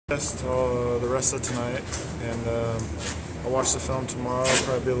The rest of tonight, and I'll watch the film tomorrow. I'll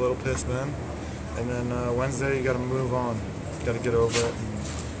probably be a little pissed then, and then Wednesday you got to move on. You got to get over it,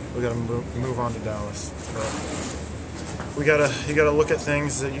 and we got to move on to Dallas. But you got to look at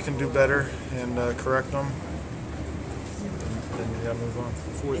things that you can do better and correct them. Then you got to move on.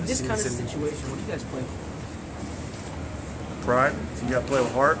 In this kind of situation, what do you guys play? Pride. You got to play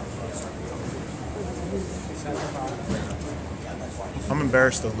with heart. I'm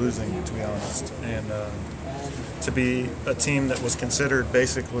embarrassed of losing, to be honest, and to be a team that was considered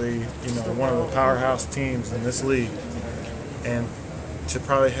basically, one of the powerhouse teams in this league, and to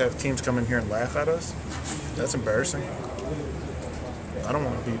probably have teams come in here and laugh at us, that's embarrassing. I don't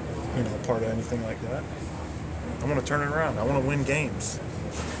want to be, a part of anything like that. I want to turn it around. I want to win games,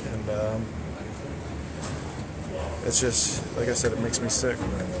 and it's just, like I said, it makes me sick.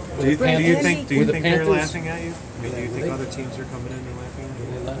 Do you think they're laughing at you? I mean, do you think other teams are coming in and laughing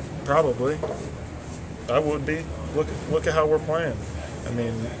at you? Probably. I would be. Look at how we're playing. I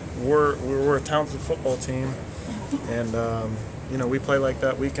mean, we're a talented football team, and we play like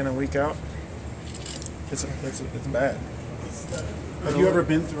that week in and week out. It's bad. Have you ever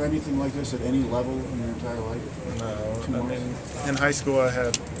been through anything like this at any level in your entire life? No. I mean, in high school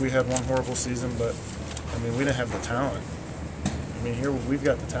we had one horrible season, but I mean, we didn't have the talent. I mean, here we've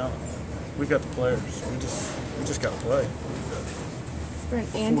got the talent. We've got the players. We just got to play.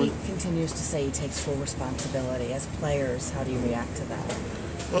 Brent, Andy continues to say he takes full responsibility. As players, how do you react to that?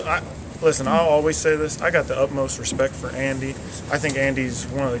 Well, listen, I'll always say this. I got the utmost respect for Andy. I think Andy's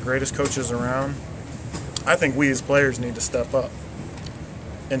one of the greatest coaches around. I think we as players need to step up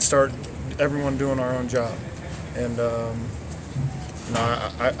and start everyone doing our own job. And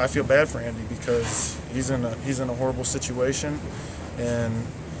I feel bad for Andy because he's in a horrible situation, and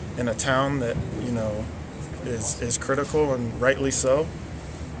in a town that is critical, and rightly so.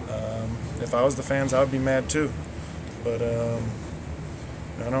 If I was the fans, I would be mad too. But I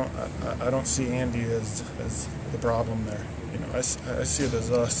don't see Andy as the problem there. I see it as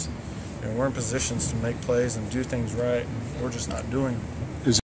us. We're in positions to make plays and do things right, and we're just not doing them.